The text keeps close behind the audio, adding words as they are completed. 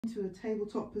Into a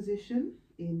tabletop position,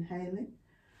 inhaling.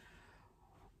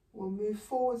 We'll move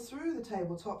forward through the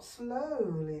tabletop,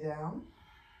 slowly down.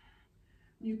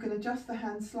 You can adjust the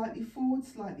hands slightly forward,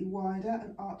 slightly wider,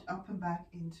 and arch up and back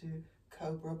into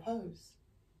Cobra pose.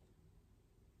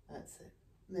 That's it.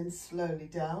 And then slowly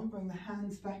down, bring the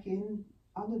hands back in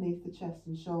underneath the chest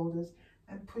and shoulders,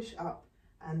 and push up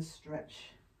and stretch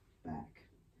back.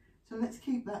 So let's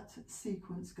keep that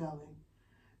sequence going.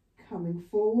 Coming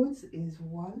forwards is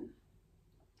 1.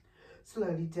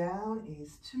 Slowly down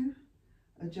is 2.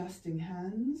 Adjusting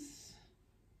hands,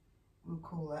 we'll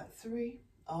call that 3.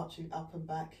 Arching up and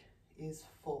back is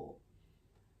 4.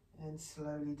 And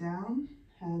slowly down,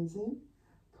 hands in,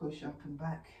 push up and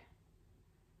back.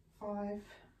 5,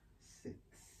 6.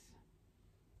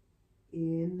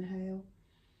 Inhale,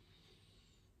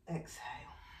 exhale.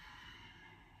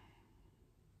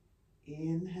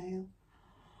 Inhale,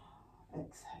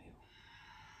 exhale.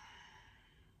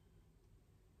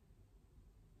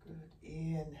 Good.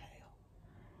 Inhale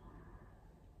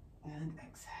and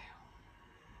exhale.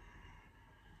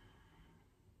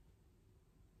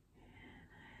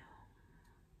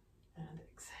 Inhale and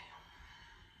exhale.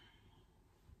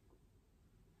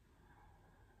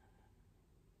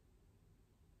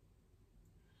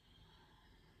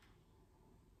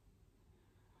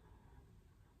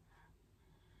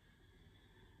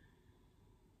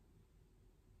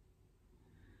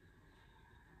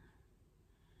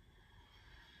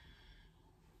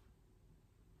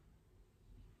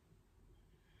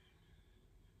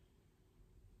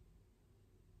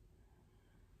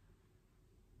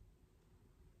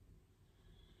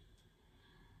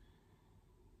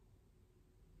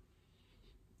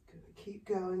 Keep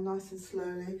going nice and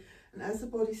slowly, and as the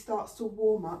body starts to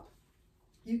warm up,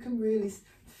 you can really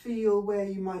feel where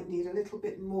you might need a little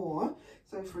bit more.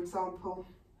 So for example,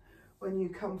 when you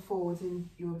come forward and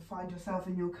you'll find yourself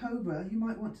in your Cobra, you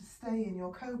might want to stay in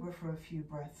your Cobra for a few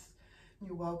breaths.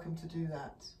 You're welcome to do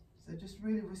that. So just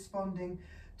really responding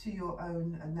to your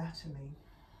own anatomy.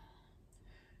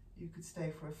 You could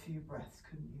stay for a few breaths,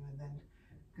 couldn't you, and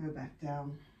then go back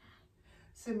down.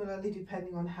 Similarly,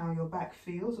 depending on how your back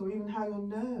feels or even how your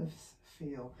nerves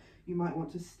feel, you might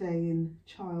want to stay in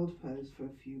child pose for a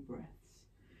few breaths.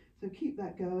 So keep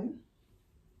that going.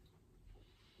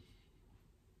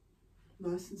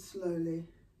 Nice and slowly,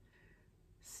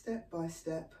 step by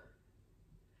step,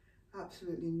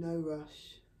 absolutely no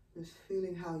rush, just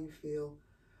feeling how you feel.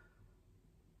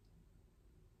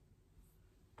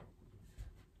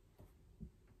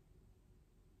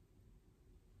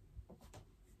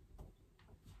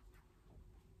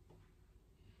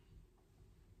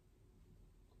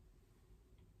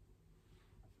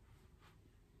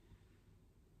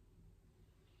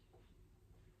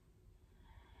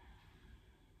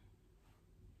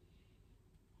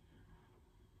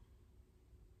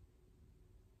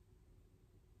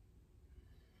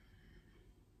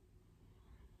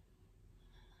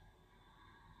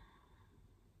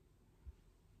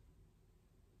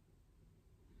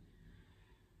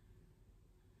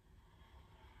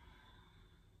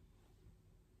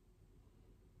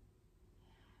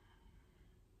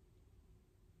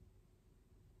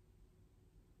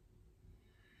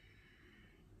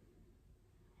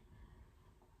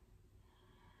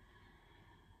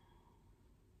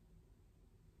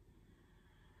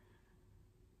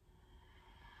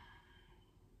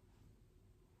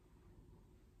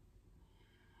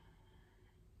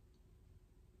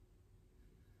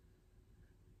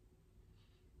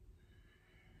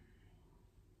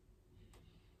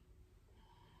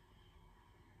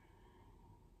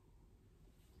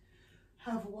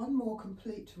 Have one more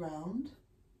complete round.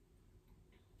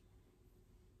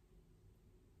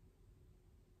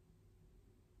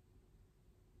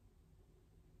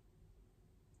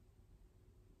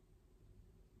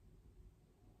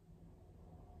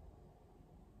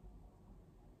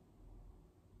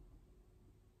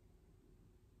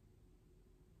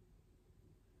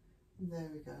 And there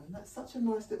we go. And that's such a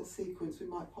nice little sequence. We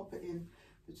might pop it in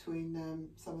between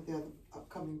some of the other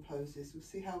upcoming poses. We'll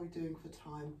see how we're doing for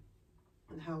time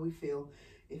and how we feel,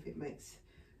 if it makes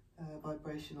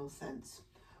vibrational sense.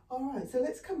 All right, so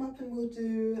let's come up and we'll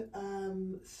do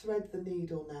thread the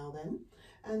needle now then.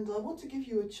 And I want to give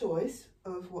you a choice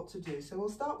of what to do. So we'll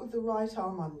start with the right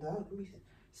arm under. Let me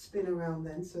spin around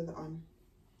then so that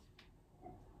so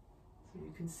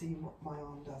you can see what my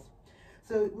arm does.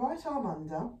 So right arm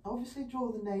under, obviously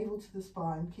draw the navel to the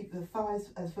spine, keep the thighs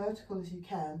as vertical as you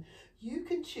can. You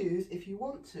can choose, if you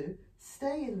want to,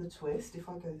 stay in the twist. If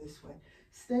I go this way,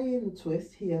 stay in the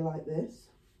twist here like this.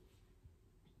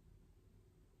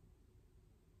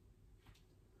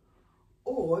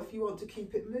 Or if you want to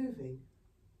keep it moving,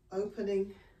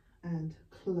 opening and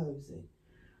closing,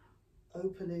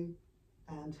 opening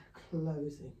and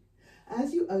closing.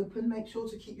 As you open, make sure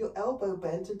to keep your elbow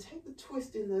bent and take the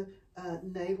twist in the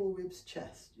navel, ribs,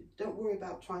 chest. Don't worry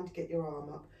about trying to get your arm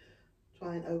up.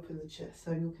 Try and open the chest.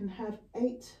 So you can have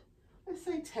 8, let's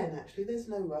say 10 actually, there's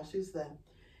no rush, is there?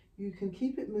 You can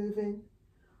keep it moving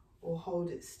or hold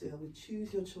it still.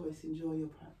 Choose your choice, enjoy your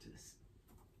practice.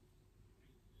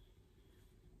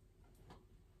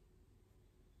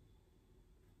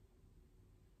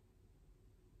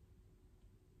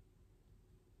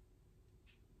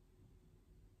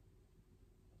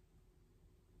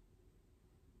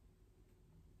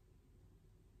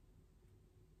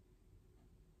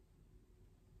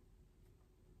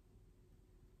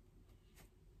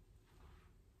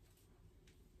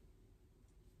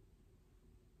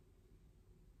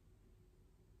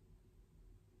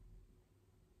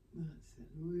 That's it,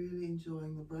 really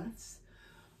enjoying the breaths.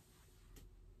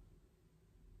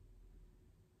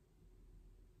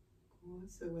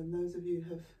 So when those of you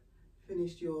have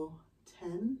finished your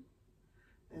 10,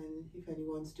 then if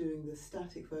anyone's doing the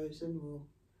static version, we'll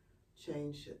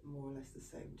change at more or less the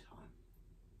same time.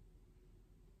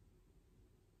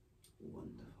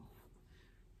 Wonderful.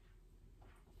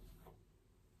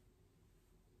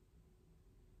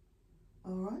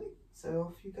 Alrighty, so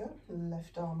off you go,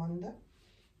 left arm under.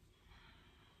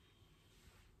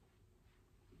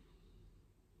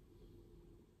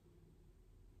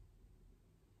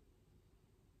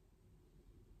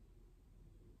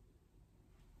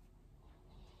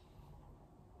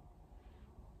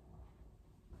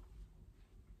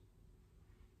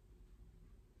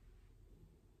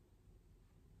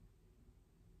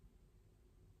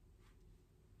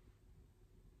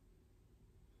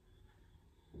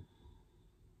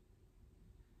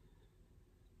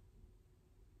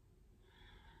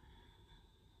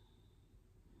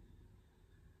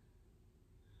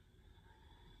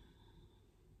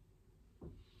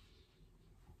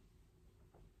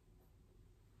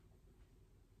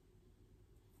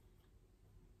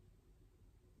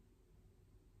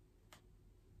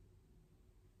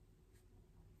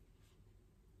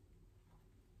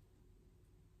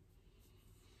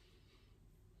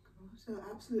 So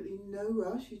absolutely no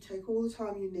rush. You take all the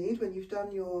time you need. When you've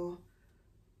done your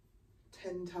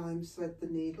 10 times thread the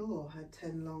needle or had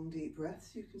 10 long deep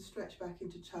breaths, you can stretch back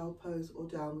into child pose or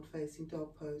downward facing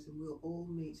dog pose, and we'll all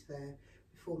meet there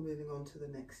before moving on to the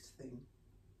next thing.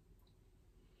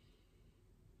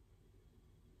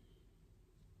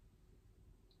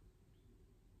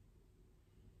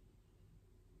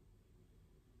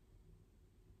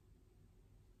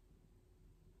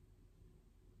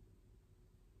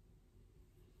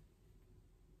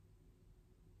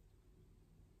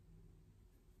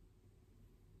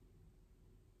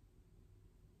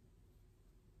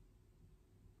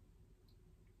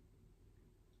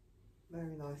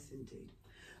 Very nice indeed.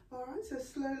 All right, so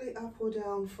slowly up or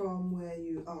down from where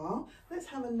you are. Let's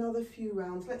have another few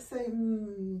rounds. Let's say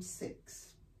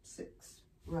six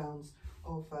rounds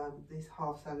of these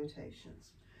half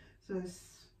salutations. So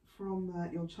from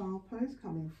your child pose,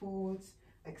 coming forwards,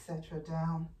 etc.,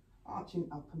 down, arching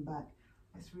up and back.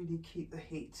 Let's really keep the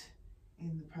heat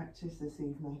in the practice this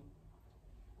evening.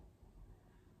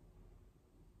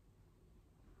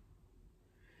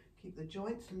 Keep the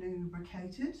joints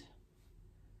lubricated.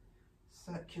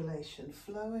 Circulation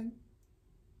flowing.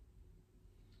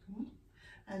 Good.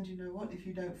 And you know what, if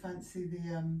you don't fancy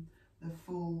the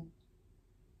full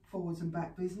forwards and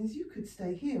back business, you could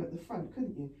stay here at the front,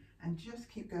 couldn't you, and just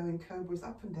keep going cobras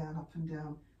up and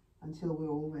down until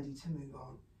we're all ready to move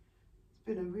on. It's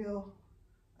been a real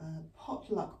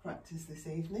potluck practice this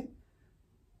evening.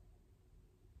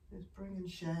 Just bring and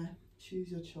share, choose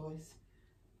your choice,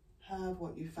 have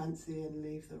what you fancy and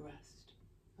leave the rest.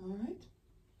 All right.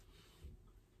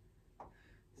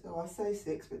 So I say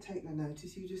 6, but take no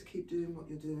notice. You just keep doing what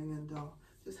you're doing, and I'll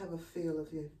just have a feel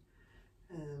of you,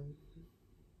 and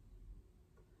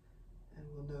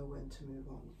we'll know when to move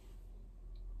on.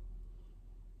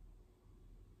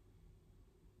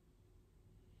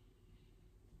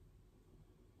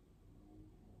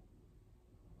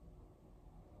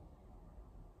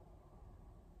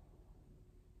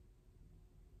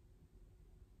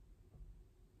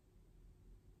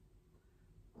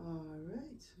 All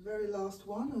right, very last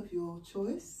one of your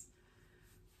choice.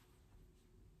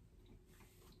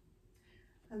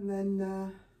 And then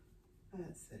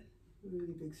that's it,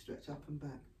 really big stretch up and back.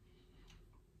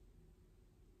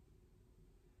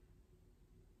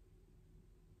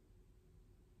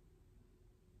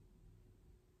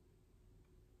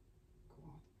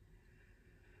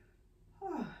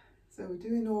 So we're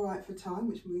doing all right for time,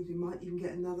 which means we might even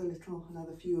get another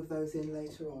few of those in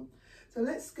later on. So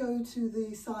let's go to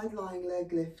the side lying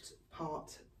leg lift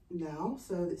part now.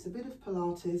 So it's a bit of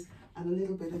Pilates and a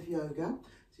little bit of yoga.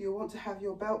 So you'll want to have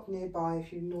your belt nearby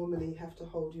if you normally have to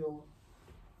hold your,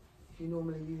 if you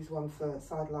normally use one for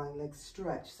side lying leg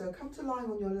stretch. So come to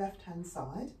lying on your left hand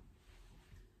side.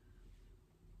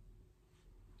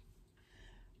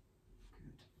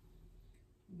 Good.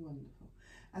 Wonderful.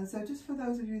 And so just for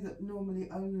those of you that normally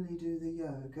only do the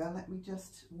yoga, let me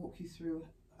just walk you through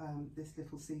this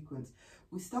little sequence.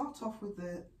 We start off with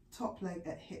the top leg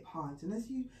at hip height, and as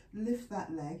you lift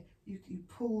that leg, you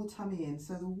pull the tummy in,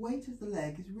 so the weight of the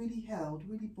leg is really held,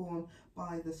 really borne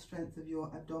by the strength of your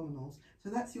abdominals. So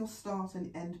that's your start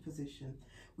and end position.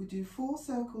 We do 4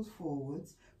 circles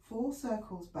forwards, 4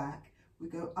 circles back, we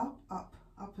go up, up,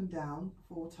 up and down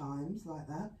 4 times like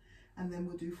that, and then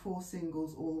we'll do 4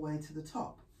 singles all the way to the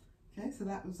top. Okay, so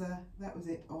that was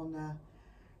it on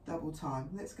double time.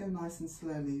 Let's go nice and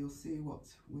slowly, you'll see what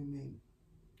we mean.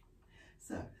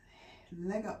 So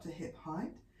leg up to hip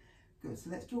height. Good, so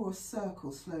let's draw a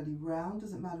circle slowly round,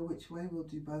 doesn't matter which way, we'll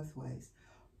do both ways.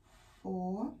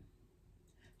 4,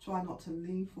 try not to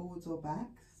lean forwards or back.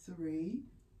 3,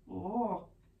 oh,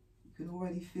 you can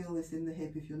already feel this in the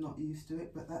hip if you're not used to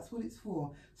it, but that's what it's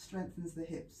for. Strengthens the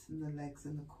hips and the legs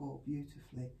and the core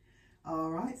beautifully.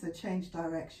 All right, so change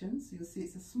directions. You'll see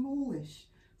it's a smallish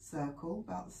circle,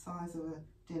 about the size of a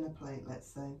dinner plate, let's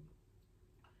say.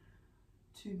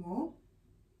 2 more.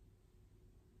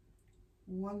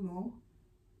 1 more.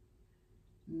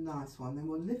 Nice one. Then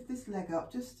we'll lift this leg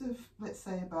up just to, let's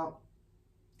say, about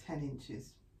 10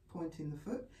 inches, pointing the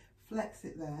foot, flex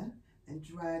it there, and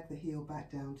drag the heel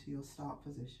back down to your start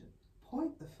position.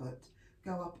 Point the foot,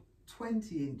 go up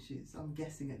 20 inches, I'm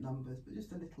guessing at numbers, but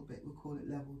just a little bit, we'll call it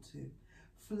level 2.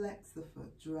 Flex the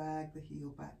foot, drag the heel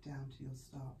back down to your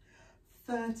start.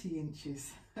 30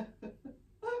 inches.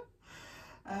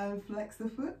 And flex the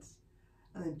foot,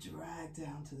 and then drag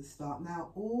down to the start.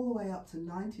 Now all the way up to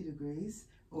 90 degrees,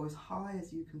 or as high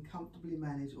as you can comfortably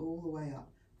manage, all the way up.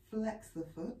 Flex the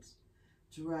foot,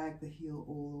 drag the heel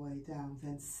all the way down,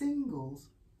 then singles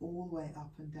all the way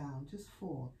up and down, just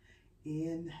 4.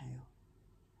 Inhale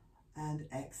and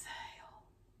exhale.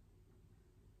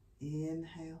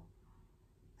 Inhale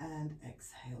and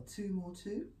exhale. 2 more,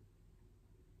 2.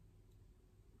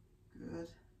 Good,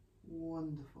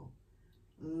 wonderful.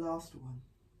 Last one.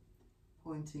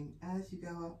 Pointing as you go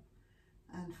up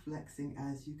and flexing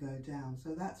as you go down.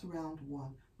 So that's round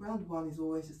 1. Round 1 is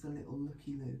always just a little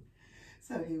looky-loo.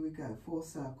 So here we go, 4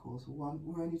 circles. 1,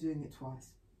 we're only doing it twice.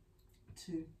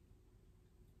 2,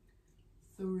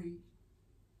 3,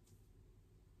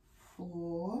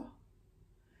 4.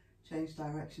 Change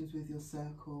directions with your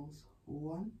circles.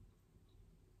 1,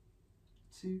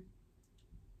 2,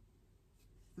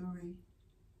 3,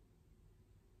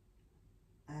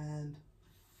 and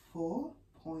 4.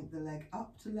 Point the leg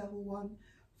up to level 1,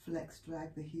 flex,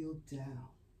 drag the heel down.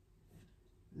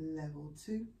 Level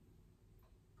 2,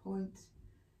 point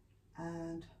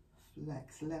and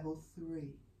flex. Level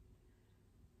 3,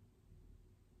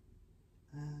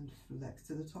 and flex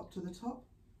to the top, to the top.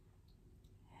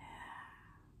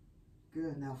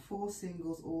 Good, now 4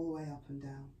 singles all the way up and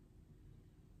down.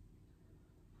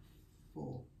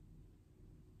 4,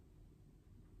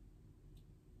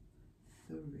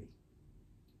 3,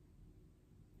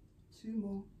 2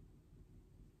 more.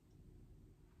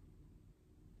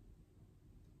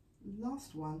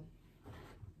 Last one.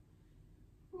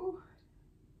 Ooh.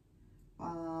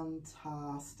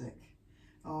 Fantastic.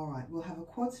 All right, we'll have a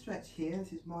quad stretch here.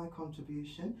 This is my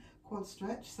contribution. Quad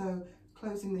stretch, so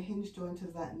closing the hinge joint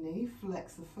of that knee,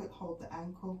 flex the foot, hold the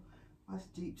ankle, nice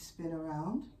deep spin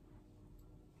around.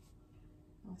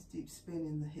 Nice deep spin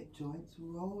in the hip joints,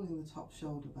 rolling the top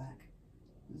shoulder back,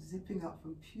 zipping up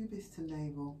from pubis to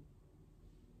navel.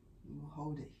 And we'll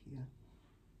hold it here.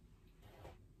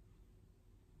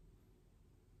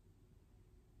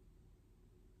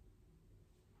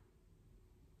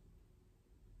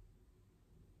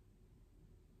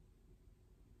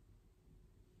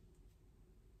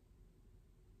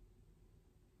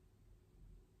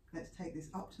 Let's take this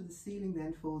up to the ceiling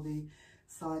then for the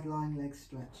side lying leg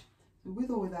stretch. So with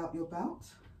or without your belt,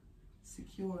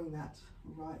 securing that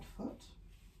right foot.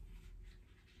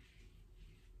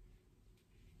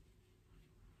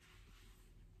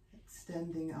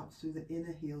 Extending up through the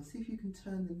inner heel. See if you can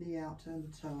turn the knee out, turn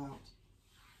the toe out.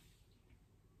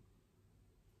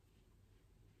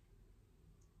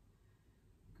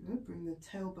 Good, bring the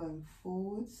tailbone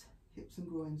forwards, hips and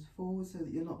groins forward so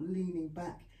that you're not leaning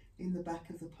back in the back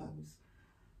of the pose.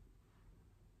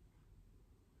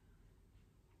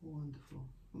 Wonderful.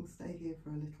 We'll stay here for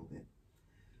a little bit.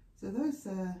 So those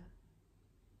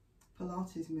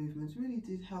Pilates movements really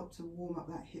did help to warm up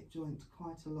that hip joint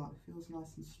quite a lot. It feels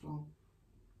nice and strong.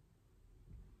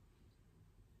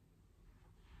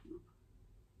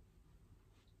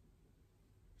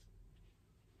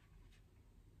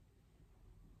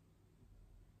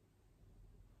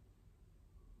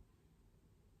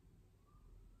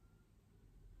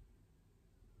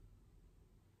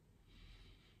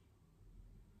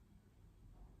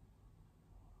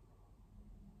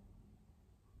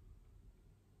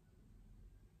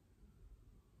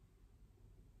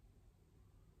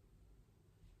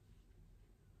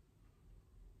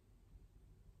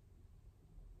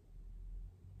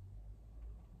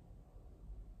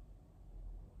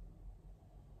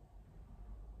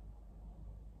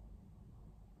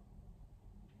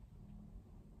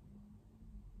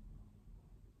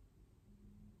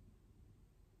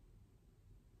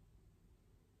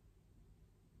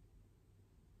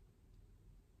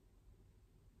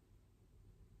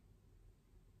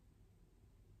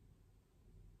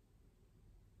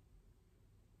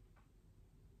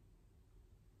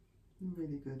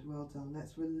 Really good, well done.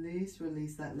 Let's release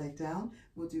that leg down.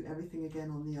 We'll do everything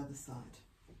again on the other side.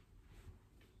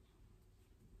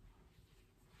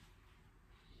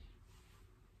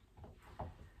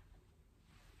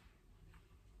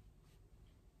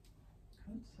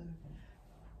 Good, so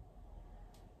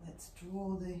let's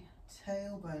draw the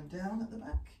tailbone down at the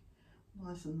back,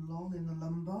 nice and long in the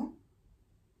lumbar.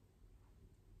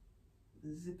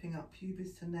 Zipping up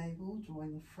pubis to navel,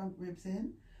 drawing the front ribs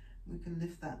in. We can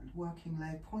lift that working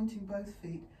leg, pointing both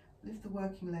feet, lift the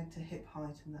working leg to hip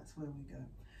height, and that's where we go.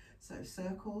 So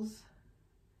circles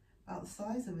about the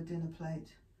size of a dinner plate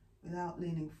without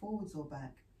leaning forwards or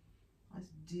back. Nice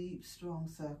deep, strong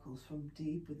circles from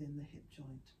deep within the hip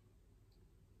joint.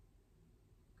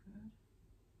 Good.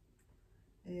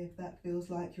 If that feels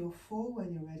like you're full,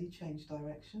 when you're ready, change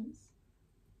directions.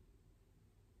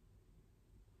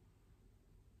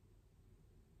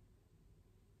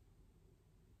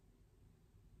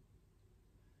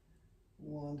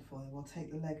 Wonderful. We'll take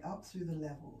the leg up through the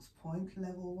levels. Point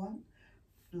level 1,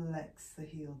 flex the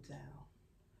heel down.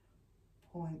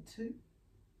 Point 2,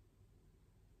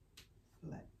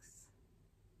 flex.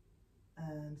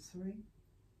 And 3,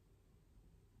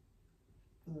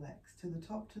 flex to the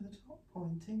top,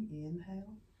 pointing,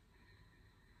 inhale.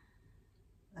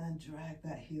 And drag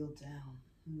that heel down.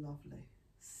 Lovely.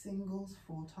 Singles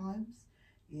 4 times.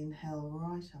 Inhale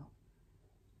right up.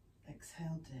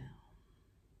 Exhale down.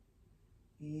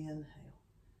 Inhale,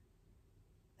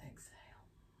 exhale.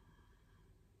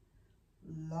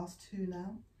 Last 2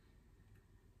 now.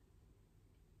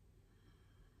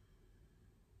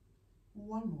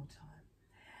 One more time.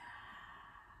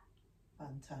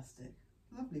 Fantastic.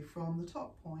 Lovely. From the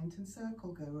top, point and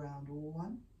circle, go around.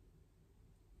 1,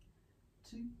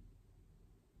 2,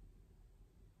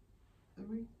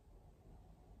 3,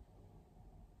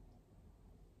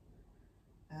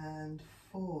 and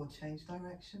 4. Change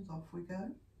directions, off we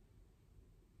go.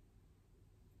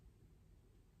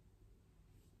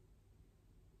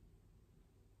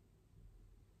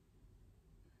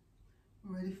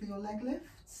 Ready for your leg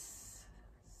lifts?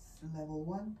 Level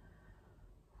 1.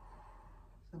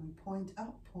 So we point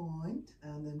up, point,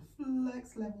 and then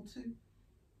flex. Level 2.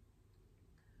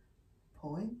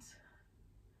 Point,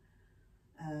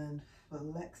 and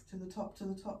flex to the top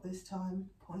this time,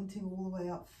 pointing all the way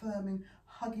up, firming,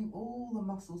 hugging all the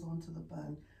muscles onto the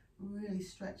bone, really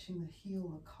stretching the heel,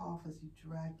 the calf as you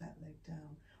drag that leg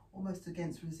down, almost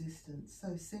against resistance.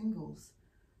 So singles,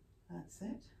 that's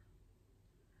it.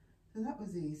 So that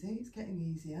was easy, it's getting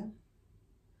easier.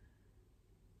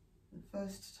 The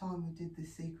first time we did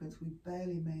this sequence, we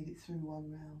barely made it through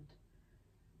 1 round.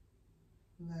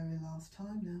 The very last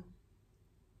time now.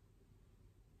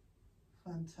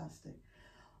 Fantastic.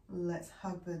 Let's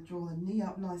draw the knee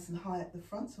up nice and high at the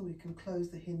front so we can close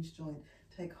the hinge joint.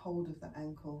 Take hold of the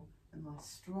ankle, a nice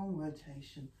strong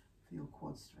rotation for your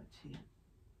quad stretch here.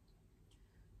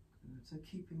 Good. So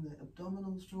keeping the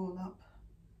abdominals drawn up,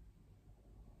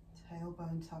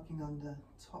 tailbone tucking under,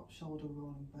 top shoulder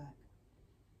rolling back.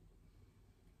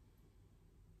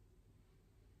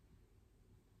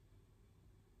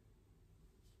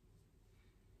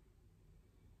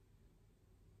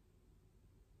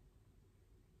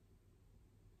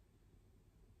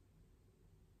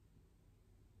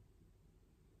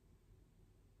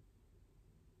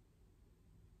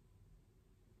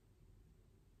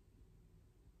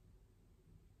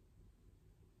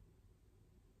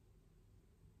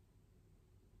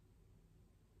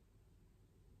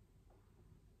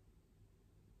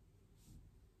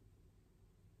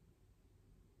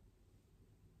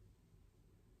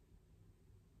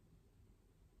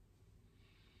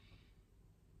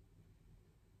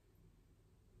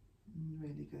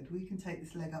 good. We can take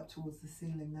this leg up towards the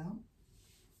ceiling now.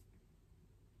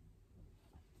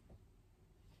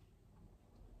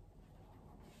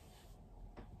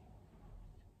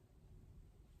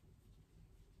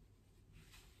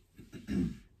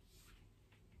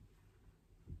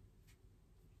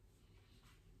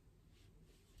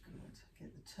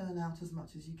 Turn out as much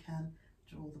as you can.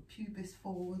 Draw the pubis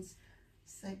forwards,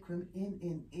 sacrum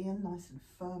in, nice and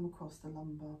firm across the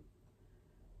lumbar.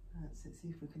 That's it. See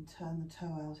if we can turn the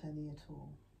toe out any at all.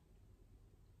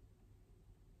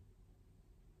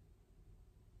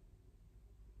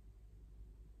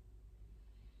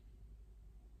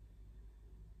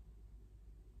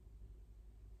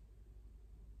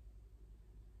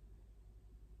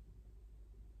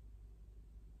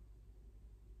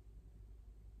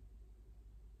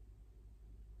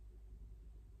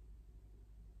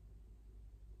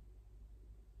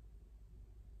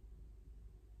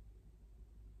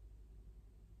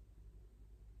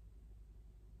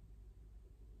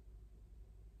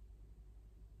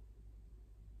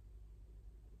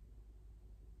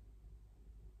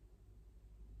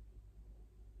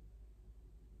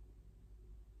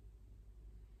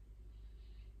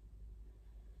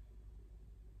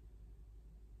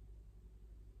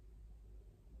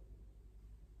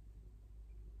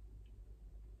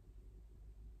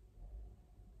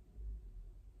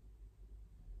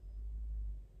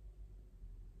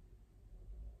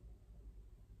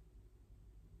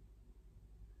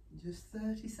 Just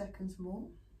 30 seconds more.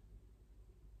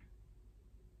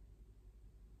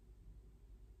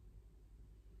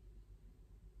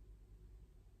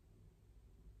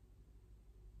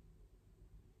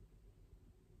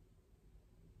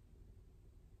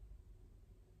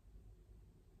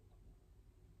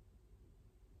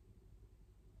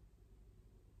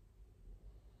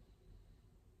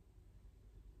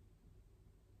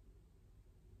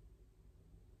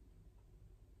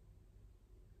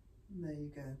 And there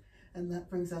you go. And that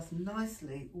brings us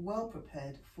nicely, well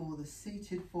prepared for the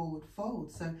seated forward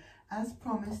fold. So as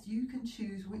promised, you can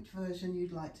choose which version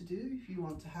you'd like to do. If you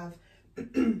want to have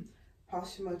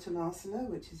PaschimOttanAsana,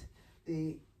 which is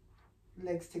the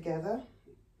legs together,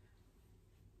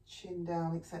 chin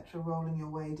down, etc., rolling your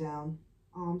way down,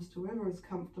 arms to wherever is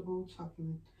comfortable,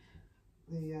 chucking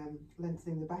the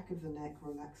lengthening the back of the neck,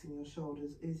 relaxing your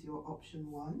shoulders is your option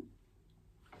 1.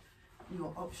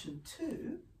 Your option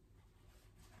 2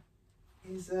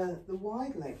 is the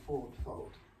wide leg forward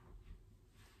fold.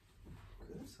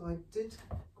 Good. So I did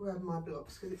grab my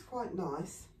blocks because it's quite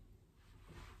nice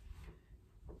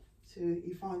to,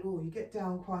 you find, oh, you get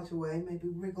down quite a way, maybe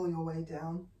wriggle your way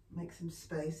down, make some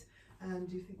space, and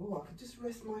you think, oh, I could just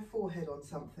rest my forehead on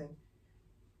something.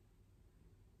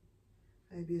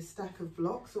 Maybe a stack of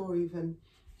blocks or even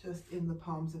just in the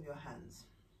palms of your hands.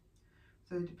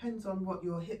 So it depends on what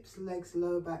your hips, legs,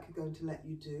 lower back are going to let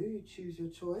you do. You choose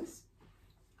your choice.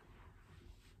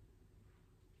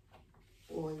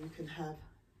 Or you can have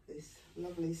this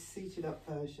lovely seated up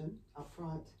version,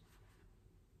 upright,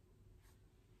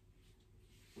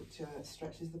 which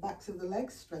stretches the backs of the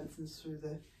legs, strengthens through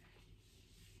the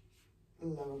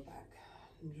lower back,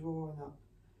 and drawing up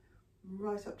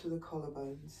right up to the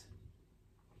collarbones.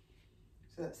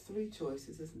 So that's 3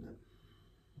 choices, isn't it?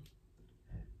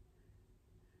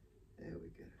 There we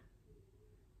go.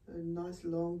 So nice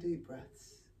long deep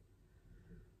breaths.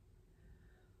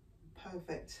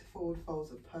 Perfect. Forward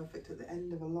folds are perfect at the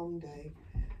end of a long day.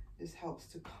 This helps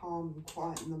to calm and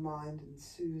quieten the mind and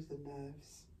soothe the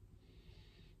nerves.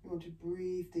 You want to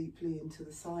breathe deeply into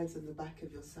the sides and the back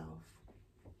of yourself.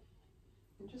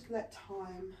 And just let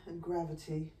time and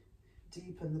gravity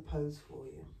deepen the pose for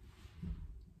you.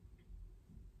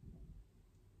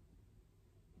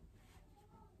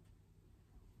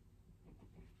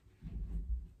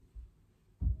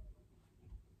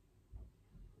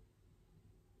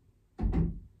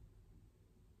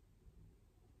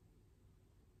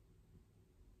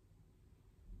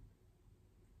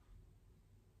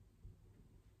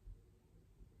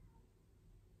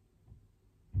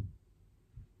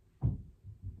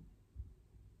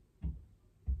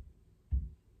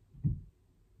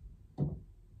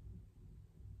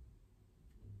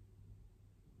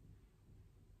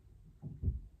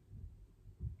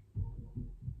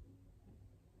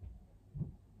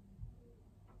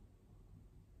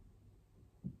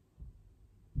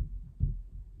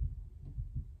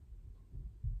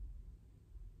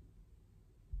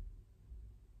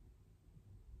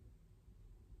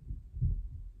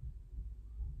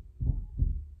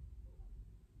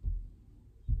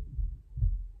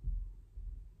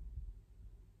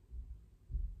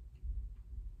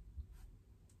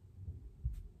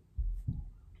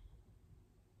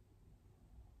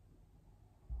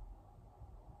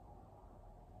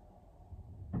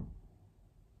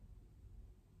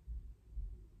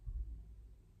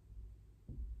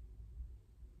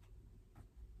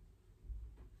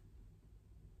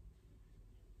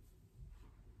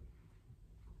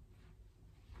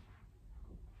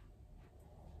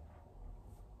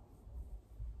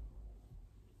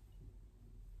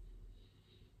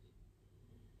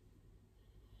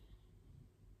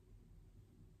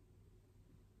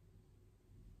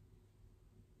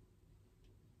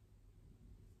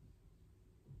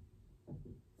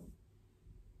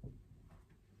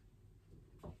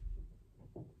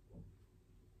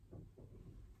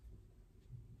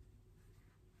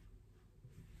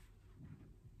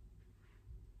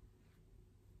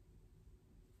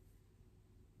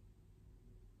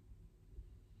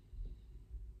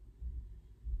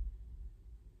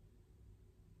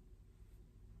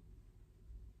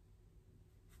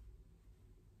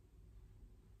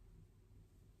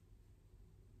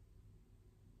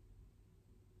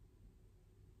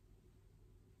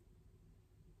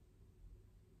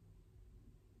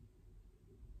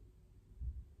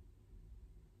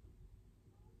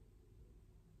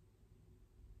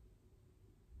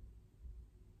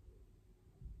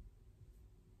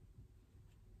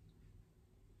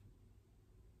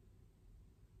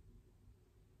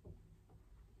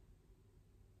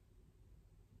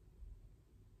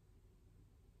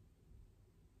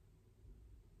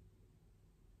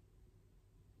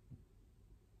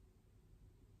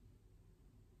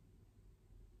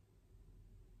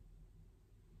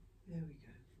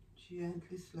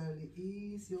 Gently, slowly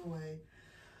ease your way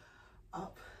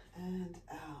up and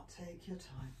out. Take your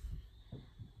time.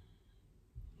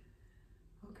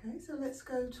 Okay, so let's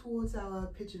go towards our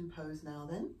pigeon pose now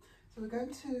then. So we're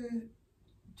going to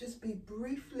just be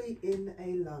briefly in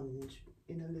a lunge,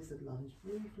 in a lizard lunge,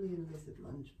 briefly in a lizard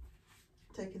lunge.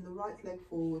 Taking the right leg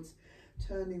forwards,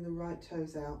 turning the right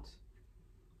toes out,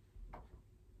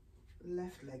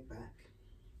 left leg back.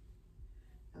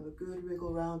 Have a good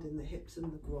wriggle round in the hips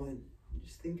and the groin.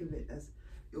 Just think of it as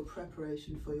your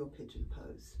preparation for your pigeon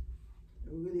pose.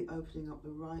 Really opening up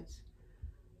the right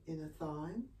inner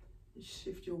thigh.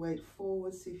 Shift your weight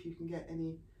forward, see if you can get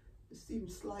any, just even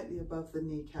slightly above the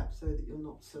kneecap so that you're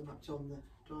not so much on the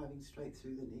driving straight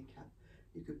through the kneecap.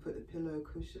 You could put a pillow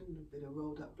cushion, a bit of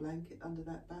rolled up blanket under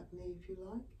that back knee if you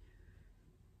like.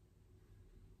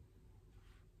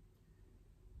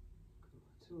 Good.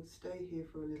 So we'll stay here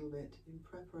for a little bit in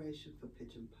preparation for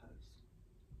pigeon pose.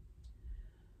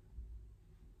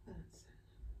 That's it.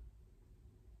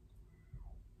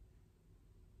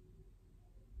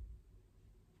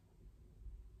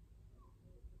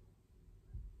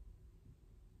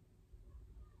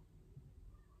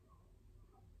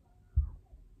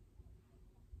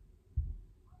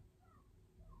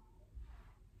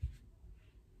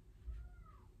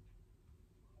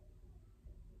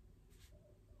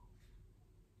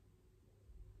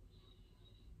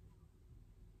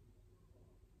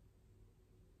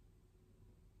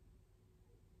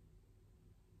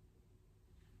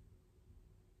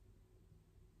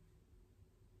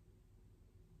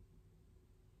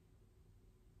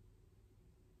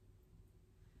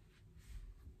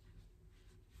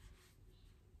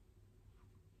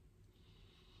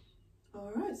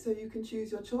 All right, so you can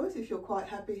choose your choice. If you're quite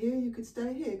happy here, you could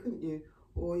stay here, couldn't you?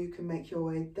 Or you can make your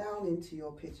way down into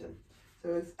your pigeon.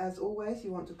 So as always,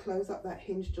 you want to close up that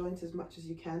hinge joint as much as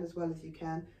you can, as well as you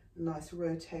can. A nice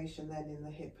rotation then in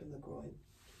the hip and the groin.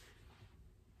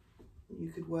 You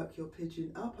could work your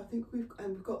pigeon up. I think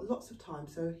we've got lots of time.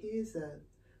 So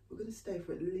we're going to stay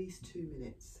for at least 2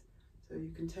 minutes. So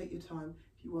you can take your time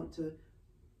if you want to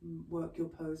work your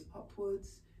pose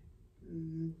upwards.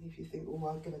 If you think, oh,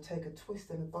 I'm going to take a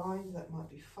twist and a bind, that might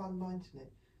be fun, mightn't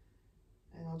it?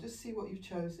 And I'll just see what you've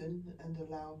chosen and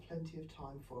allow plenty of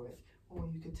time for it. Or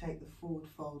you could take the forward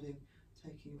folding,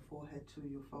 taking your forehead to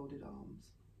your folded arms.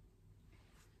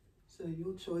 So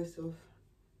your choice of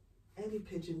any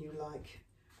pigeon you like,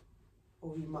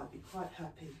 or you might be quite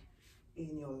happy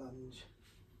in your lunge.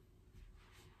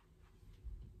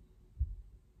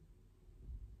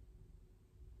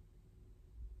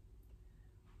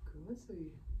 Good, so you're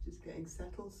just getting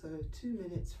settled, so 2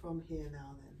 minutes from here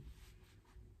now then.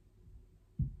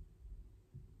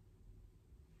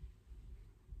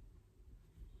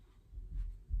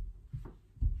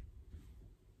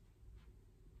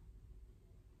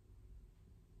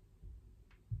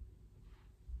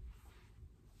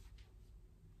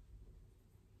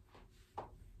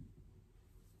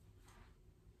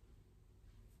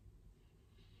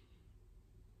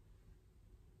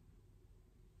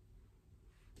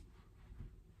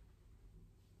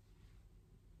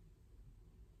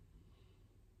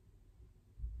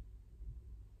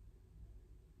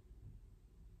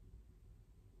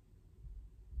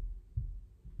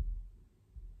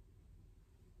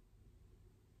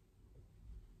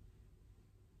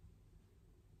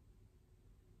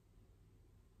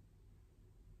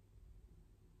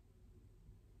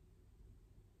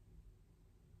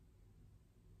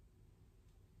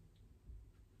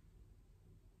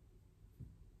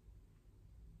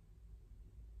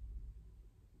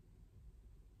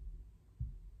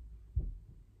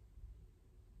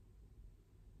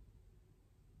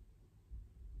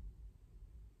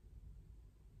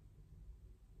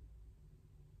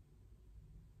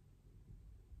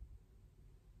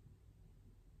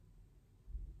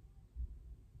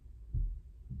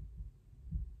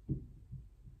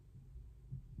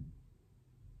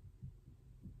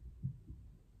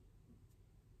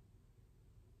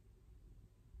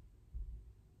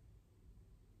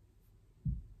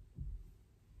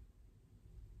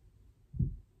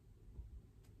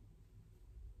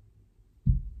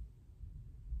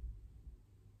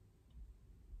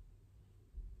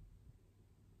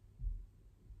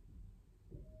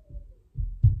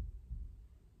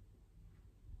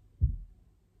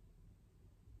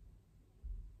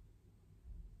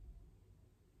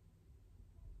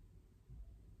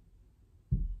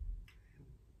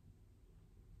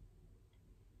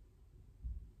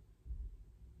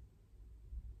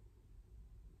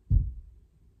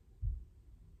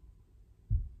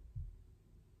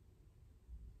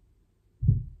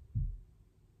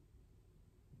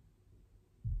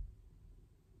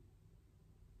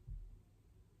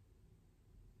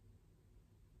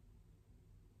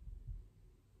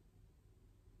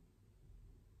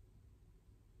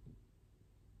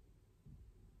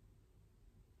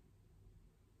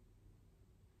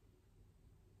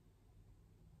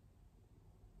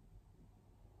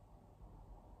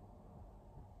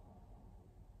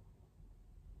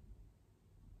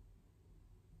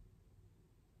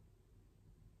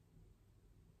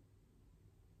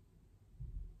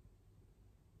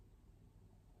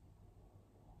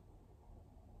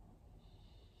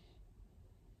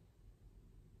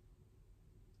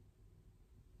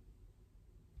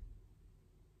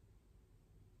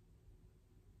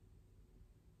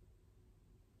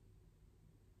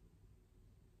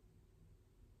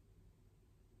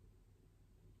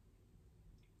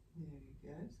 we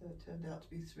go. So it turned out to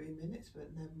be 3 minutes, but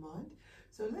never mind.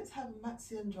 So let's have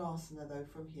MatsyendrAsana though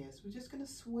from here. So we're just going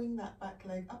to swing that back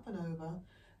leg up and over,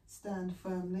 stand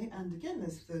firmly, and again,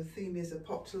 as the theme is a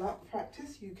potluck up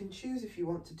practice, you can choose if you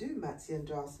want to do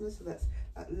MatsyendrAsana. So that's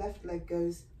that left leg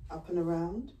goes up and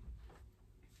around.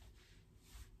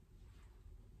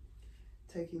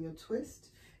 Taking your twist,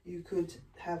 you could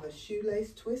have a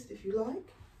shoelace twist if you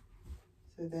like.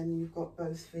 So then you've got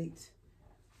both feet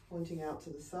pointing out to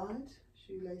the side,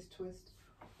 shoelace twist,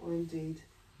 or indeed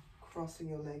crossing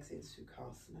your legs in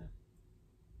SukhAsana.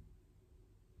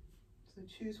 So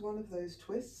choose one of those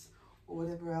twists or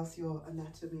whatever else your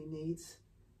anatomy needs.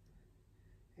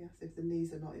 Yes, if the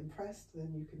knees are not impressed,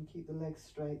 then you can keep the legs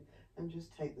straight and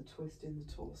just take the twist in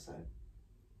the torso.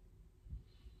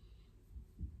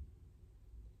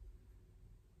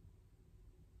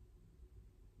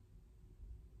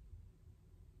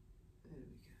 There we go.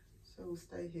 So we'll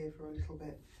stay here for a little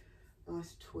bit.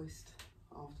 Nice twist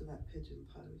after that pigeon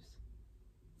pose.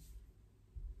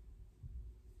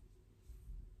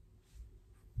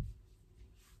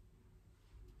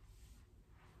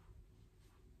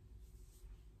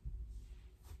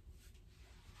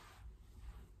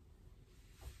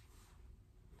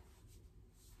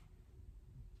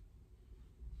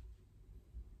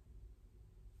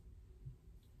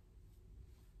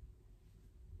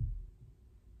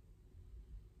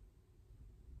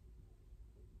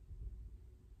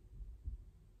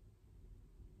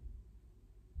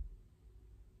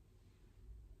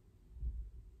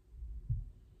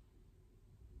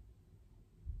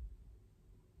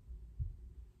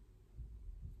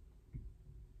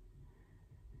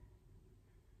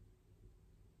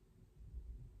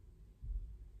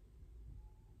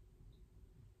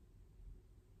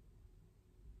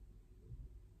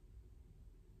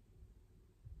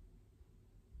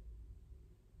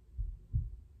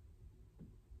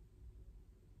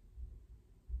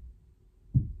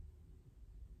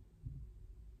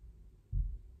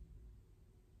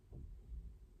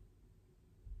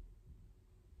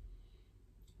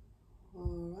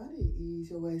 Alrighty,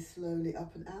 ease your way slowly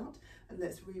up and out, and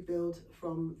let's rebuild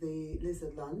from the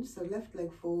lizard lunge. So left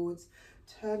leg forwards,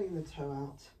 turning the toe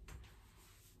out.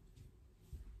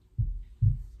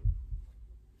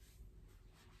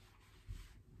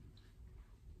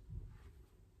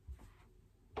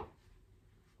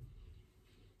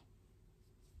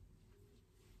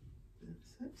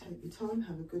 That's it. Take your time,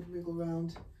 have a good wriggle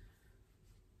round.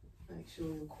 Make sure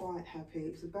you're quite happy.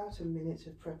 It's about a minute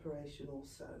of preparation or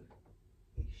so.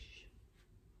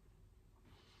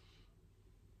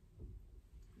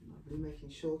 Making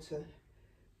sure to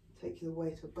take the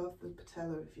weight above the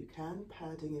patella if you can,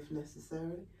 padding if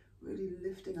necessary, really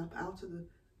lifting up out of the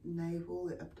navel,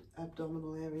 the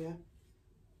abdominal area,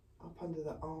 up under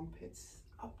the armpits,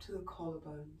 up to the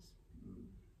collarbones.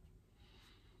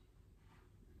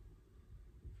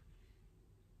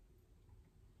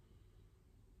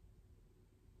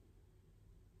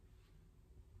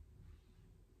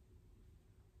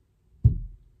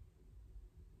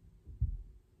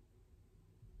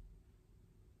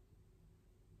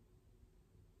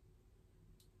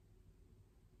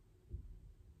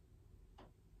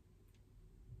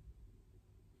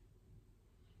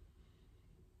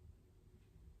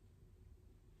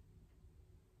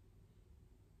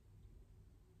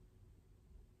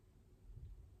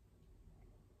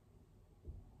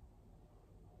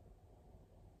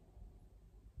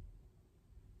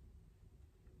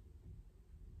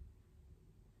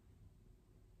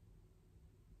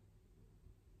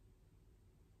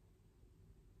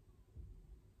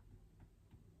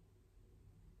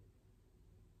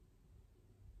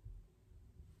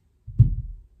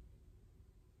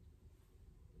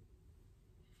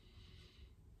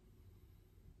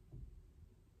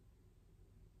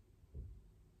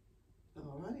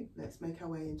 Alrighty, let's make our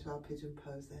way into our pigeon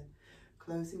pose then.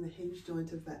 Closing the hinge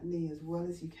joint of that knee as well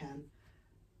as you can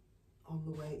on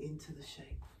the way into the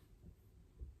shape.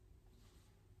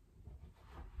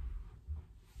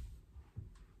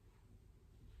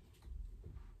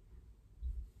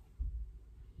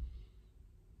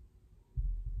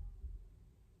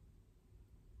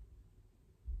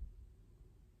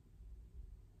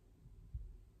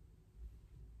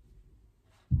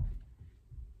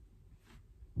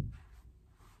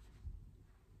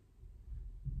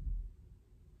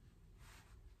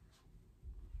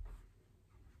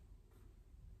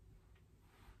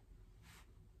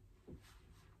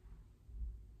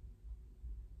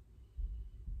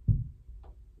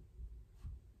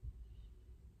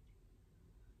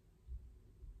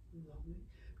 Lovely.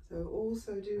 So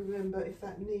also do remember, if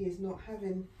that knee is not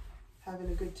having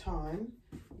a good time,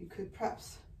 you could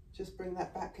perhaps just bring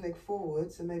that back leg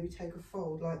forwards and maybe take a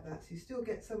fold like that. So you still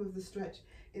get some of the stretch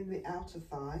in the outer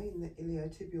thigh, in the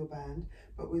iliotibial band,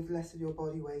 but with less of your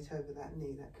body weight over that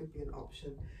knee. That could be an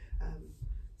option.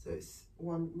 So it's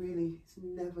one really, it's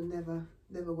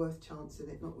never worth chancing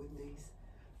it, not with knees.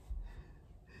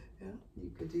 Yeah,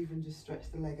 you could even just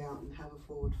stretch the leg out and have a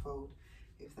forward fold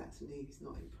if that's knees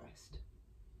not impressed.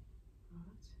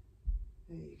 Right,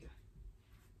 there you go.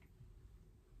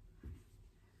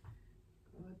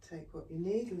 Good. Take what you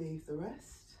need, leave the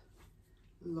rest.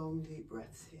 Long deep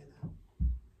breaths here now.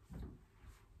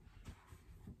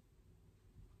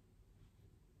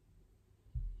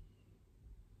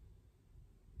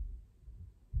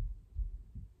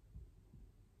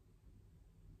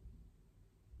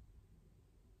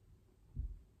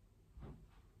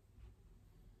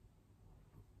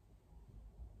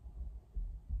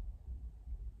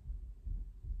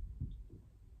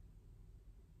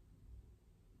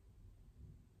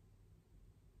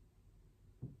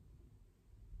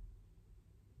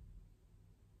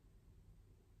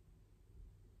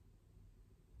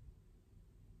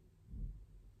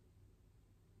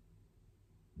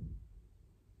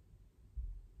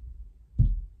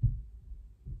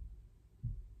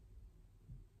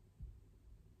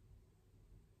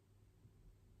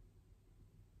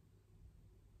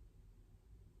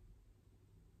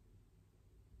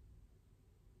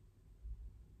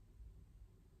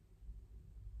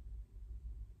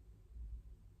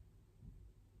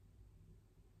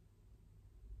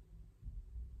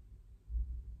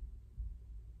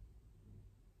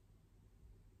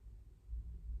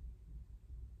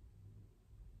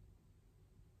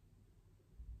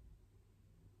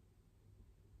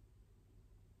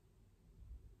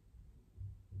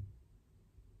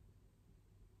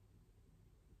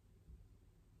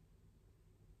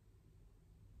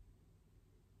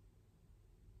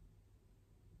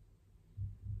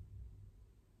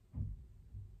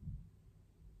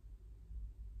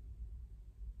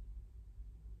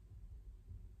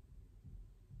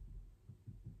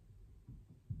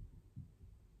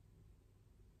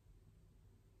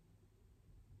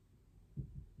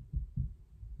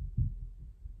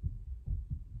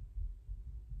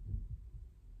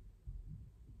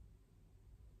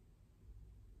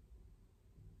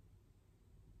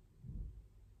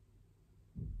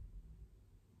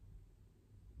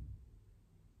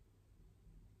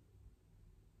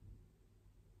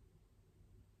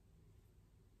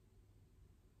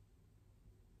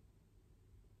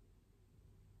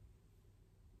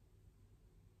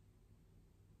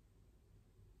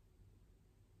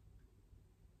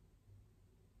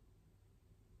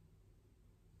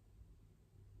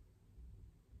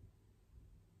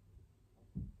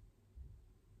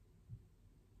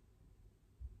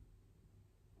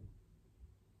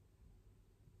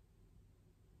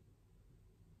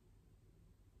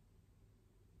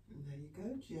 There you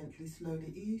go, gently,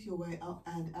 slowly ease your way up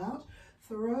and out.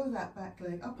 Throw that back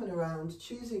leg up and around,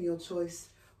 choosing your choice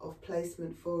of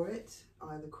placement for it,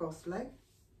 either cross leg,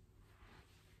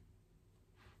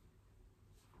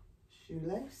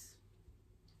 shoelace,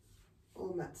 or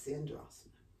MatsyendrAsana.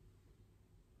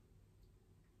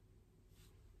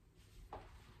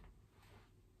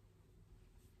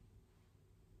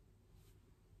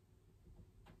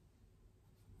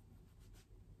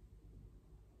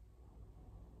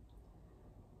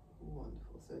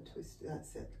 Wonderful, so twist,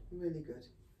 that's it, really good.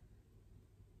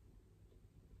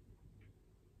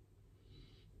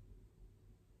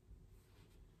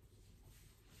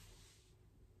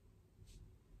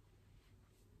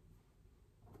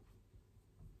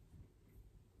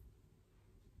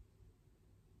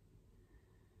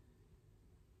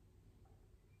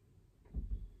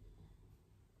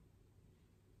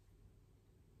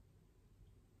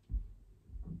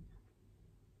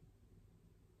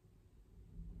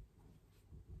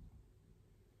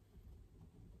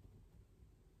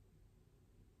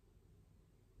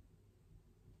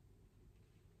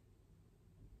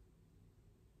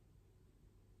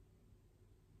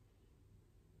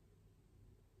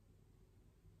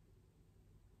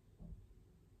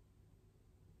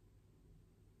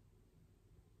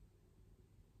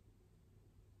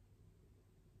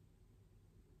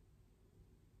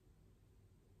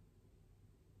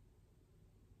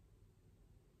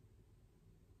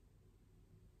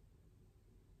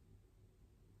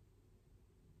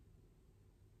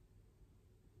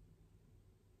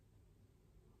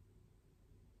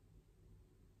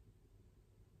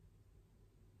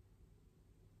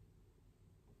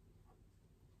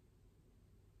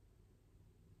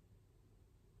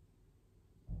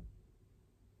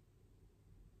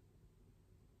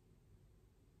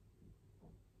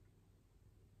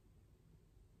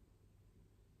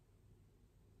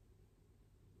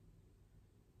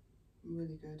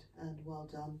 Really good, and well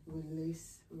done.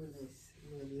 Release, release,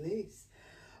 release.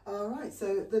 All right,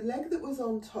 so the leg that was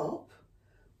on top,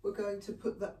 we're going to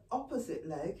put the opposite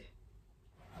leg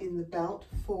in the belt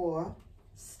for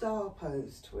star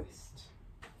pose twist.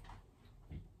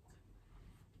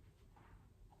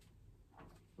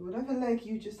 Whatever leg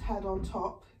you just had on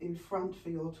top in front for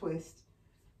your twist,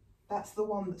 that's the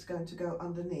one that's going to go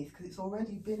underneath, because it's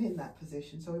already been in that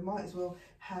position, so we might as well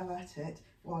have at it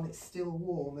while it's still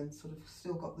warm and sort of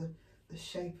still got the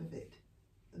shape of it,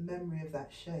 the memory of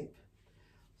that shape.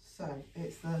 So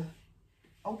it's the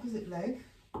opposite leg,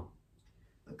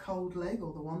 the cold leg,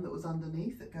 or the one that was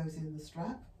underneath that goes in the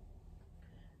strap,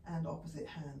 and opposite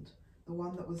hand. The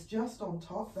one that was just on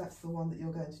top, that's the one that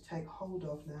you're going to take hold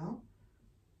of now.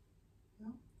 Yeah.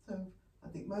 So I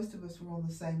think most of us were on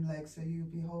the same leg, so you'll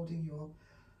be holding your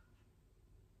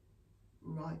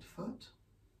right foot.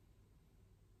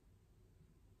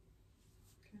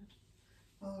 Good.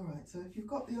 All right, so if you've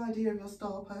got the idea of your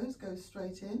star pose, go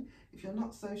straight in. If you're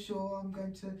not so sure, I'm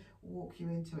going to walk you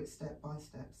into it step by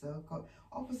step. So I've got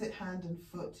opposite hand and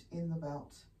foot in the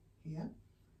belt here,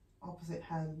 opposite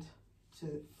hand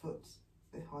to foot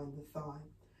behind the thigh.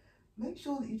 Make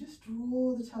sure that you just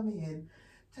draw the tummy in.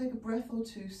 Take a breath or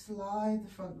two, slide the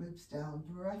front ribs down,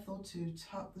 breath or two,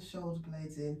 tuck the shoulder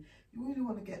blades in. You really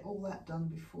want to get all that done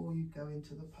before you go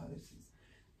into the poses.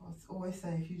 I always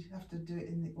say if you have to do it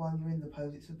while you're in the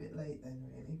pose, it's a bit late then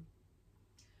really.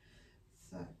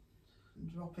 So,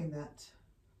 dropping that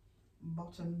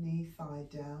bottom knee thigh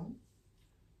down,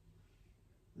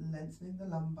 lengthening the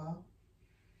lumbar,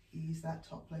 ease that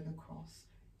top leg across,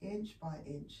 inch by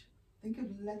inch. Think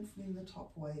of lengthening the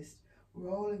top waist,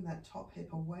 rolling that top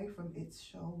hip away from its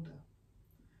shoulder,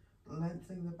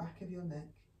 lengthening the back of your neck,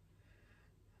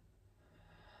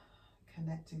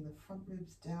 connecting the front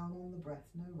ribs down on the breath,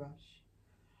 no rush.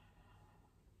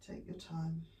 Take your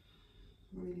time,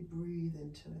 really breathe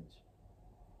into it.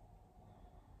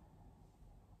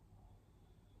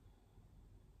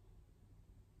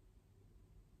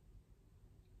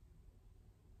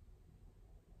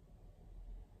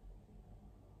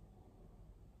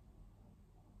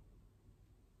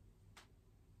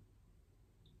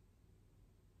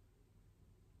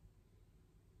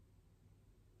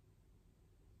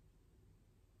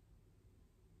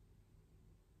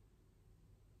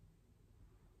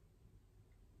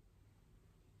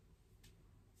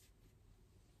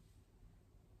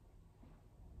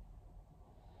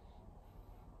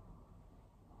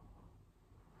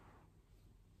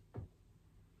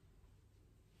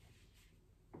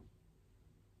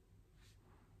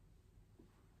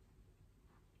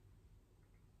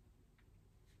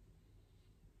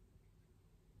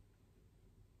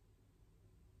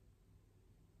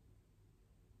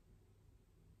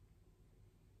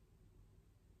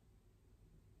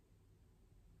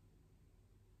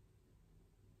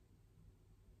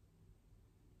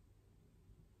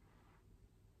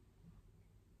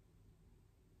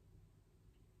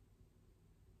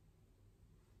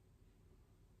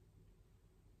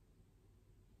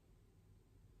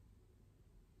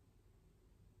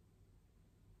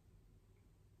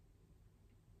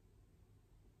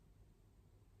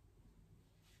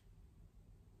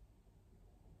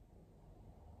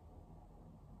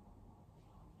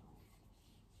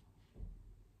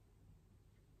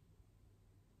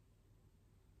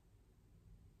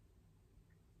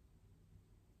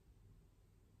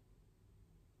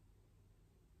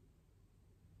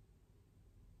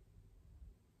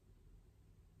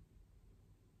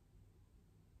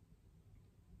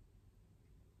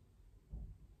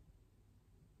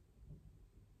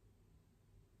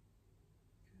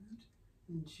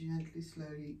 And gently,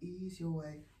 slowly ease your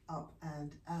way up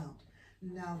and out.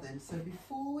 Now then, so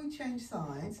before we change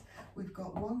sides, we've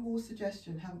got one more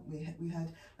suggestion, haven't we? We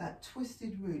had that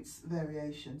twisted roots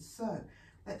variation. So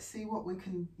let's see what we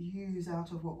can use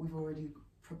out of what we've already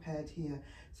prepared here.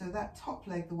 So that top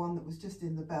leg, the one that was just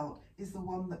in the belt, is the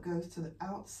one that goes to the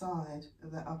outside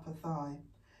of the upper thigh.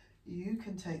 You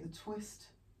can take the twist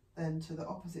then to the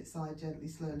opposite side, gently,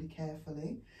 slowly,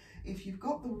 carefully. If you've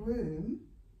got the room,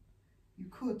 you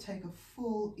could take a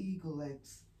full eagle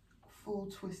legs, full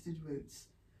twisted roots,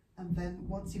 and then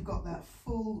once you've got that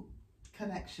full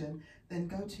connection, then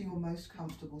go to your most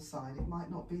comfortable side. It might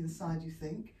not be the side you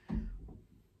think,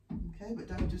 okay, but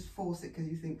don't just force it because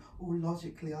you think, oh,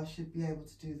 logically I should be able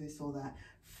to do this or that.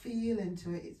 Feel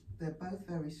into it. They're both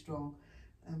very strong,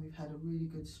 and we've had a really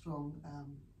good strong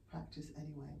practice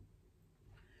anyway.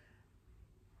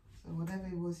 So whatever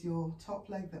was your top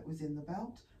leg that was in the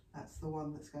belt, that's the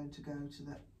one that's going to go to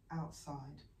the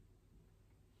outside.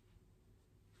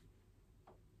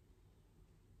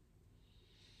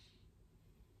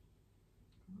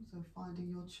 So finding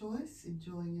your choice,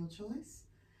 enjoying your choice,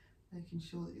 making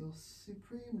sure that you're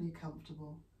supremely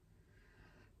comfortable,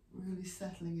 really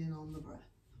settling in on the breath.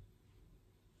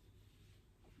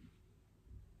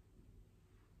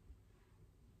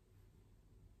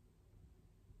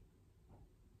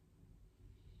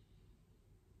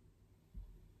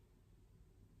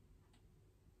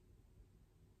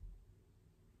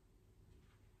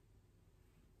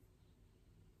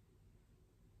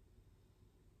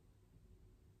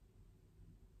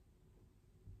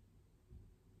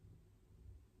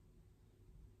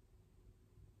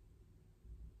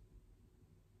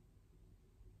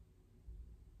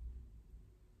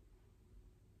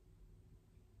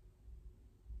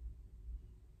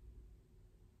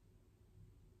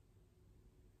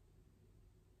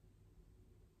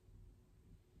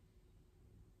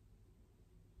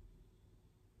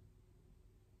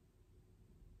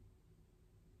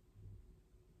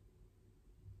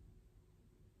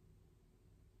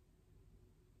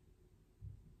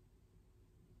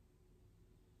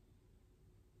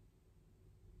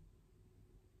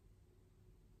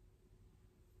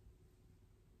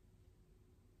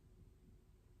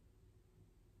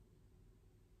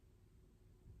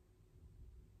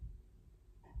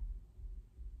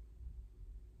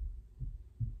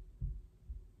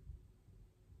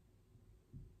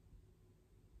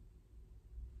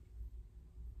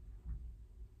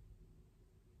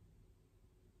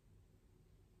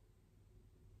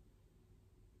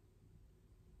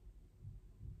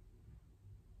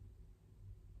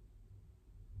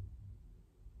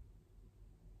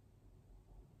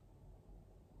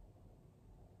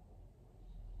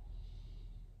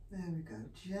 There we go.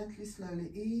 Gently, slowly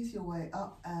ease your way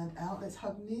up and out. Let's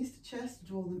hug knees to chest,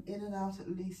 draw them in and out at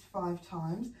least 5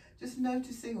 times. Just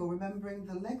noticing or remembering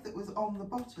the leg that was on the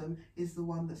bottom is the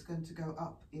one that's going to go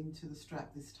up into the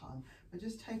strap this time. But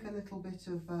just take a little bit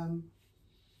of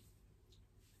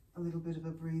a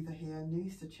breather here.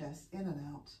 Knees to chest, in and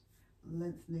out,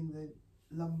 lengthening the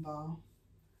lumbar,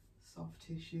 soft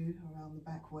tissue around the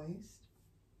back waist.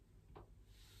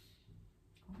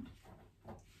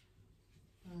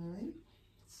 Alright,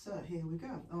 so here we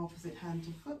go. Opposite hand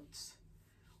to foot,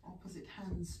 opposite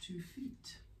hands to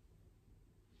feet.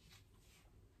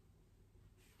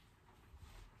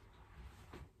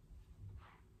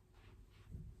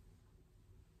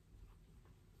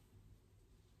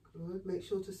 Good. Make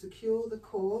sure to secure the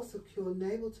core, secure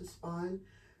navel to spine,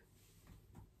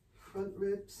 front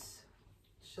ribs,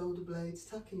 shoulder blades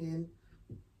tucking in.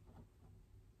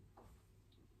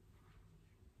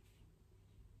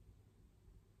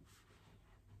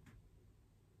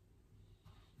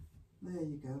 There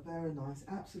you go, very nice.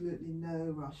 Absolutely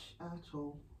no rush at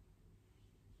all.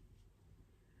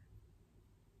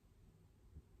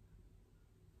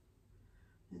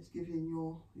 Just giving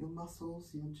your muscles,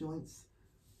 your joints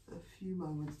a few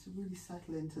moments to really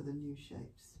settle into the new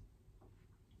shapes.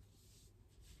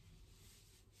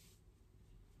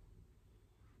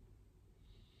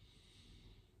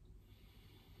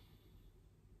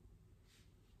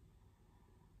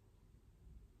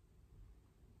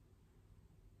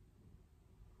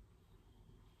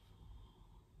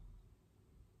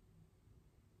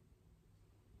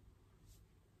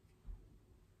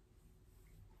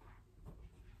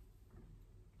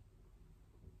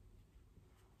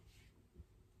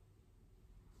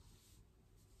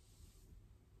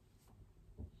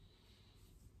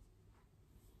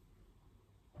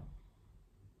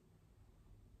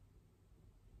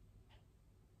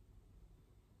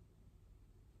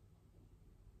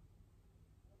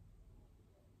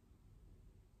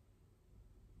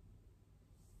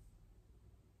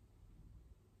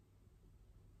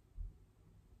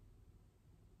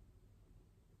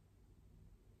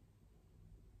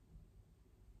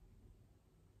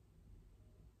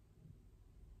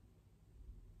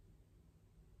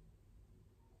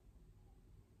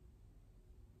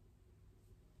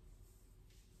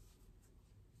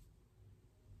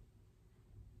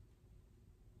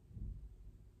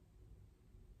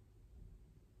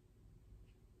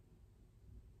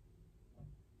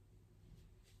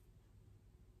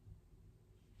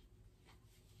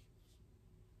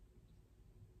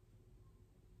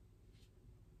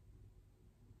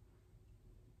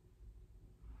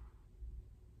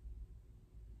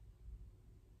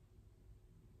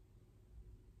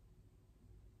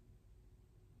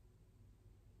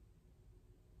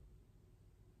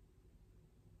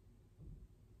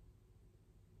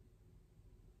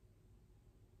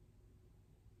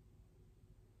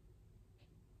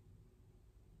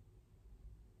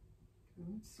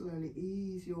 Good. Slowly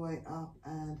ease your way up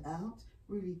and out,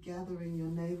 really gathering your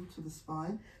navel to the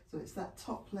spine. So it's that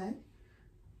top leg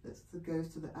that goes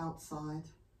to the outside.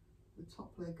 The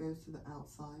top leg goes to the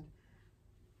outside.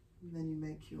 And then you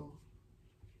make your,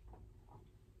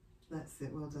 that's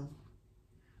it, well done.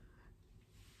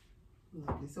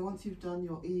 Lovely. So once you've done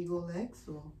your eagle legs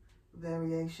or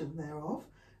variation thereof,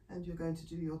 and you're going to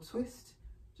do your twist,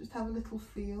 just have a little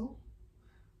feel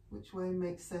which way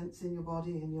makes sense in your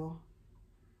body, in your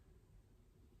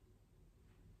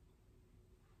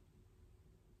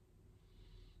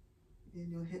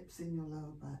hips, in your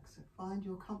lower back. So find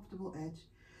your comfortable edge,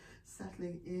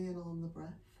 settling in on the breath.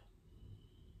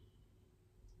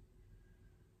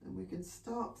 And we can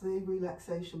start the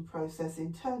relaxation process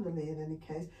internally in any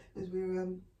case, as we're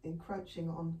encroaching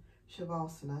on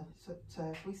Shavasana. So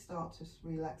if we start just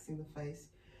relaxing the face,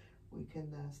 we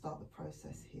can start the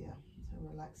process here. So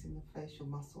relaxing the facial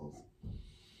muscles,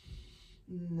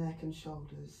 neck and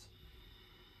shoulders,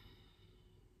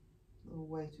 the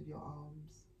weight of your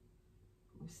arms.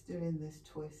 We're still in this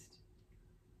twist.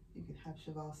 You can have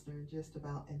Shavasana in just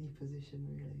about any position,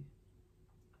 really.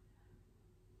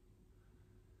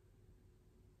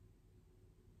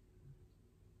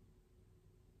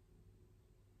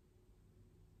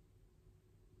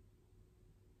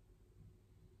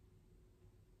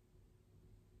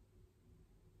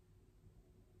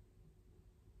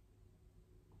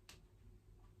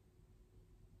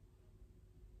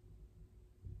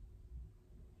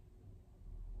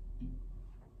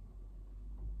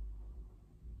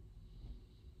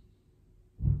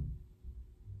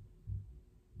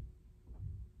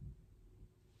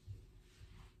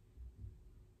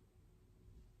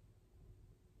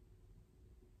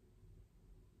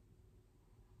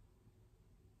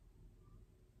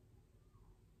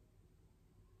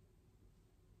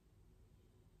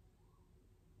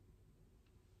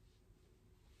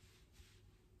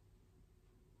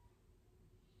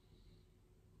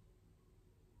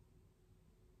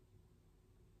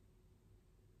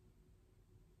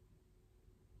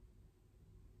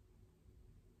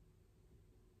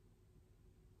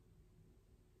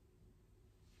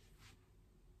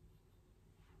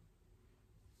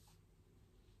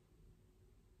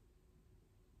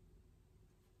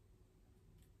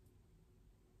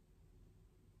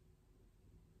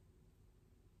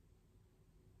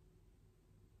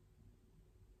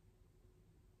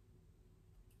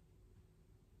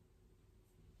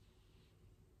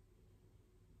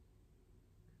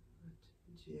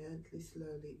 Gently,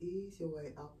 slowly ease your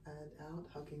way up and out,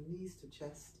 hugging knees to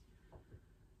chest.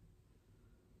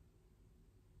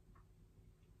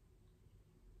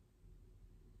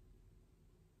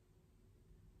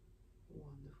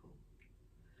 Wonderful.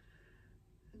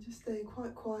 And just staying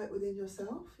quite quiet within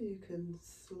yourself, you can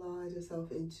slide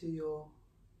yourself into your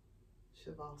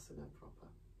Shavasana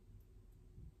proper.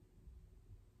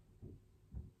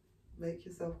 Make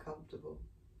yourself comfortable.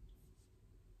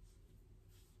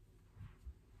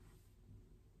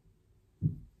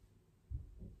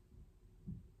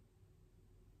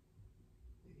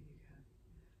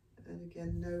 And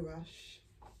again, no rush.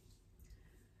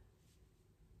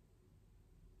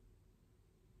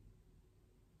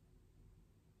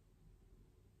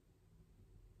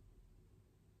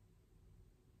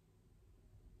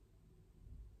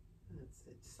 That's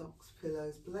it. Socks,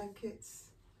 pillows, blankets,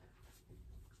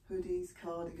 hoodies,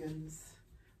 cardigans,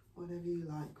 whatever you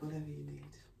like, whatever you need.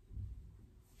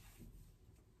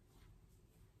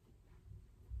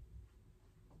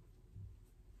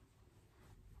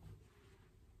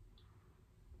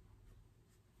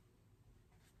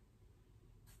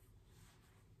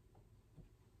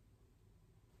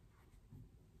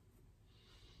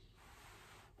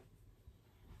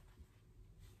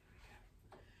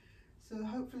 So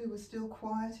hopefully we're still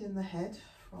quiet in the head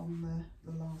from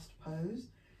the last pose.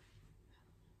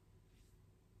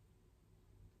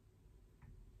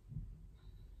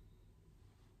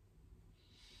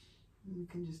 And we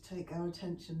can just take our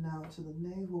attention now to the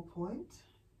navel point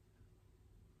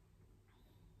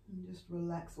and just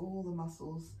relax all the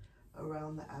muscles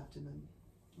around the abdomen,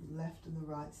 the left and the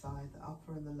right side, the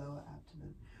upper and the lower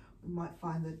abdomen. We might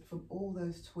find that from all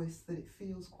those twists that it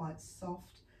feels quite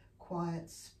soft, quiet,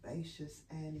 spacious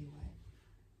anyway.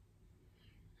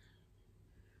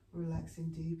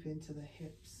 Relaxing deep into the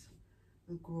hips,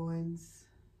 the groins,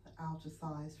 the outer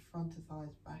thighs, front of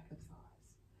thighs, back of thighs.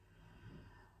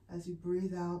 As you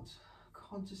breathe out,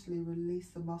 consciously release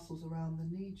the muscles around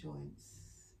the knee joints,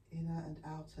 inner and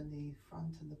outer knee,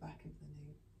 front and the back of the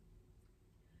knee.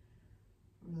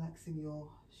 Relaxing your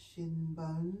shin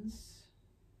bones,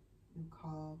 your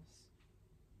calves,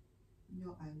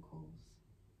 your ankles,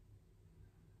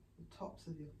 the tops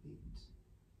of your feet,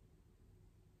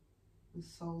 the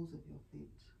soles of your feet,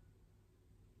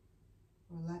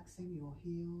 Relaxing your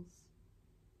heels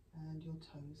and your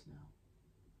toes now.